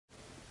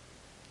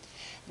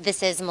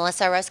This is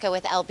Melissa Orozco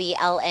with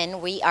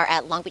LBLN. We are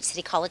at Long Beach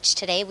City College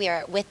today. We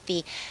are with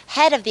the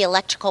head of the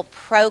electrical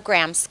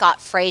program,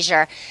 Scott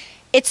Frazier.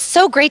 It's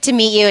so great to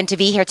meet you and to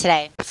be here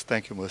today. Yes,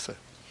 thank you, Melissa.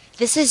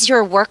 This is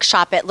your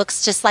workshop. It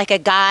looks just like a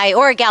guy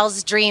or a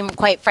gal's dream,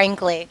 quite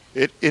frankly.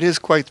 It is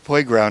quite the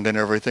playground and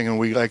everything, and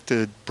we like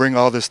to bring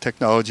all this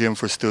technology in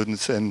for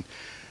students and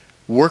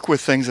work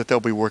with things that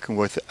they'll be working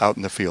with out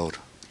in the field.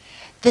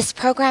 This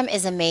program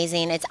is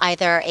amazing. It's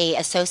either an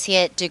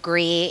associate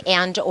degree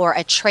and or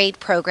a trade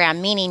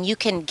program, meaning you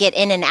can get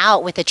in and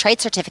out with a trade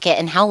certificate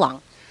in how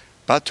long?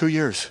 About 2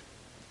 years.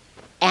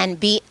 And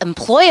be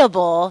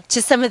employable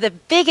to some of the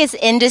biggest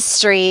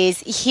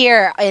industries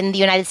here in the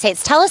United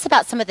States. Tell us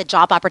about some of the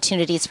job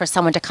opportunities for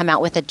someone to come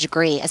out with a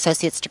degree,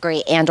 associate's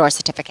degree and or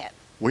certificate.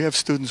 We have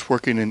students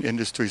working in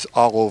industries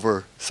all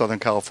over Southern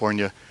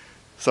California,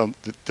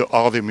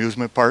 all the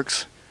amusement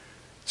parks.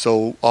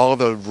 So all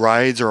the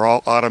rides are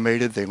all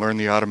automated. They learn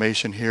the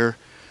automation here.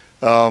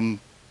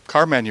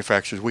 Car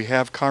manufacturers. We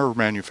have car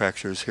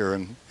manufacturers here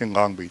in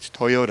Long Beach.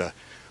 Toyota.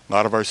 A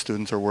lot of our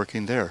students are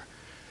working there.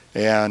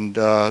 And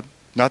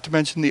not to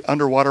mention the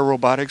underwater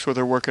robotics where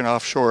they're working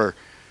offshore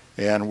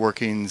and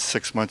working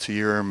 6 months a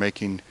year and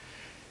making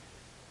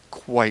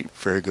quite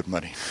very good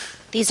money.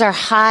 These are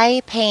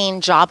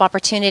high-paying job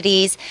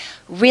opportunities,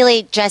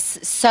 really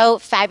just so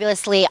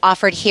fabulously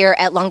offered here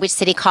at Long Beach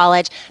City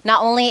College.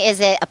 Not only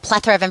is it a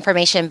plethora of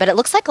information, but it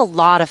looks like a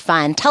lot of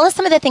fun. Tell us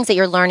some of the things that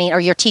you're learning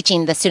or you're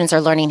teaching the students are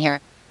learning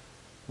here.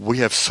 We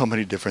have so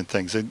many different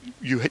things. And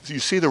you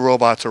see the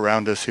robots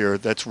around us here.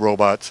 That's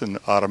robots and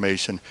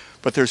automation.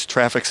 But there's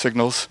traffic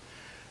signals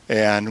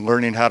and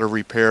learning how to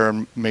repair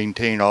and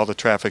maintain all the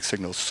traffic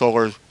signals,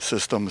 solar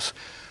systems.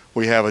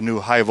 We have a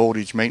new high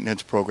voltage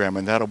maintenance program,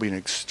 and that'll be an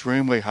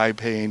extremely high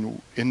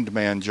paying, in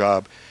demand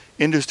job.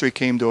 Industry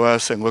came to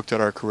us and looked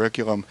at our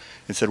curriculum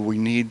and said, we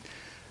need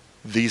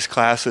these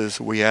classes.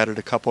 We added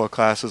a couple of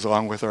classes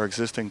along with our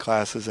existing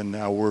classes, and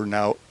now we're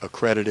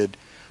accredited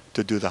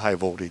to do the high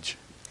voltage.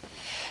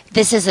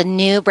 This is a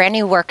brand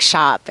new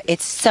workshop.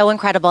 It's so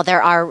incredible.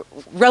 There are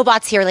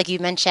robots here, like you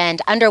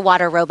mentioned,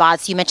 underwater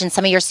robots. You mentioned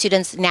some of your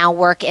students now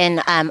work in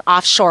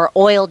offshore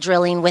oil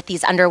drilling with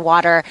these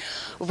underwater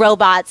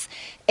robots.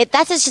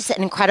 That is just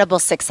an incredible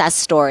success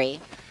story.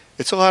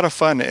 It's a lot of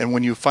fun, and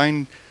when you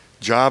find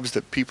jobs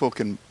that people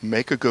can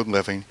make a good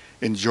living,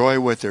 enjoy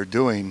what they're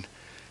doing,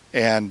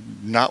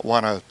 and not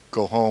want to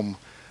go home.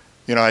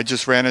 You know, I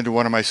just ran into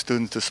one of my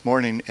students this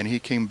morning, and he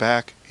came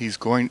back. He's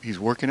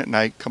working at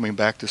night, coming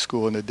back to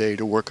school in the day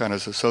to work on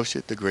his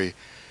associate degree,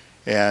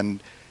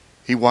 and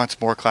he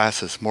wants more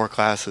classes,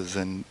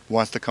 and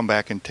wants to come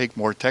back and take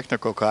more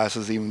technical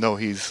classes, even though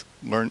he's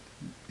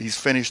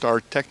finished our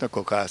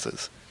technical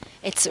classes.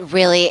 It's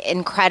really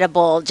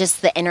incredible,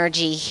 just the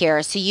energy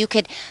here. So you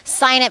could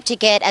sign up to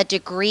get a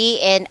degree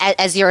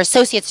as your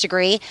associate's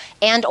degree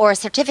and or a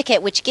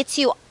certificate, which gets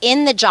you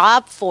in the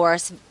job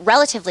force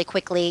relatively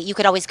quickly. You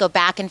could always go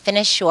back and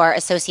finish your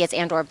associate's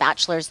and or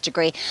bachelor's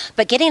degree.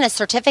 But getting a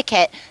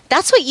certificate,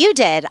 that's what you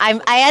did.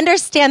 I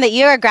understand that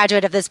you're a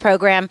graduate of this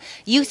program.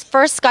 You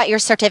first got your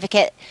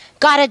certificate,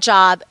 got a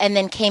job, and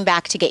then came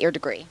back to get your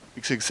degree.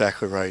 That's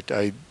exactly right.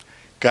 I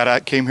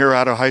came here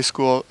out of high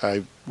school.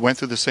 I went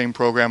through the same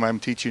program I'm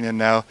teaching in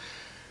now,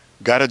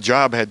 got a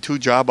job, had 2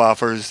 job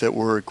offers that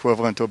were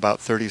equivalent to about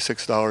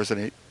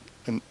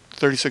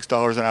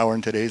 $36 an hour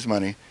in today's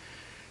money,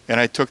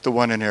 and I took the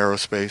one in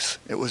aerospace.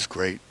 It was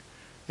great,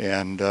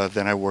 and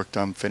then I worked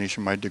on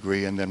finishing my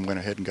degree and then went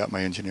ahead and got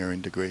my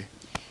engineering degree.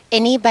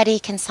 Anybody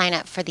can sign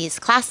up for these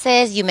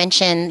classes. You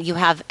mentioned you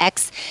have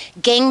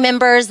ex-gang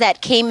members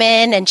that came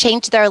in and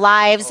changed their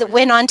lives,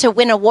 went on to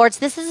win awards.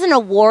 This is an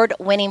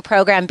award-winning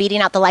program, beating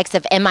out the likes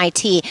of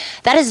MIT.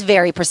 That is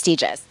very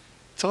prestigious.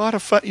 It's a lot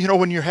of fun. You know,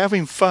 when you're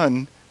having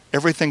fun,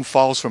 everything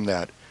falls from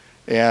that.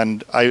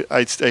 And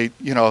I'd say,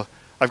 you know,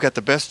 I've got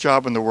the best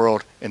job in the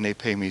world, and they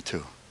pay me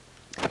too.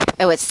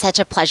 Oh, it's such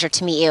a pleasure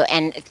to meet you,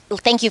 and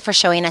thank you for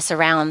showing us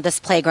around this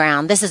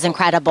playground. This is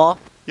incredible.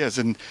 Yes,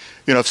 and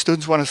you know, if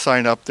students want to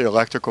sign up, the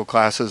electrical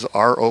classes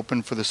are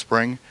open for the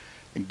spring.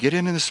 And get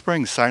in the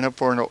spring, sign up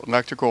for an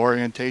electrical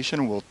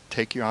orientation, and we'll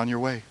take you on your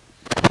way.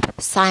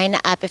 Sign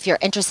up if you're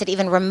interested,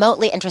 even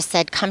remotely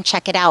interested. Come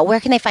check it out. Where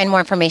can they find more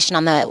information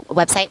on the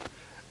website?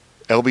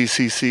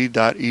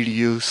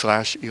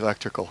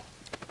 lbcc.edu/electrical.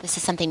 This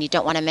is something you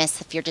don't want to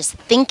miss if you're just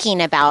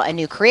thinking about a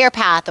new career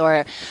path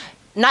or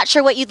not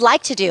sure what you'd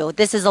like to do.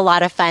 This is a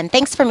lot of fun.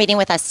 Thanks for meeting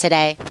with us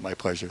today. My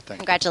pleasure. Thank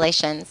you.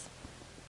 Congratulations.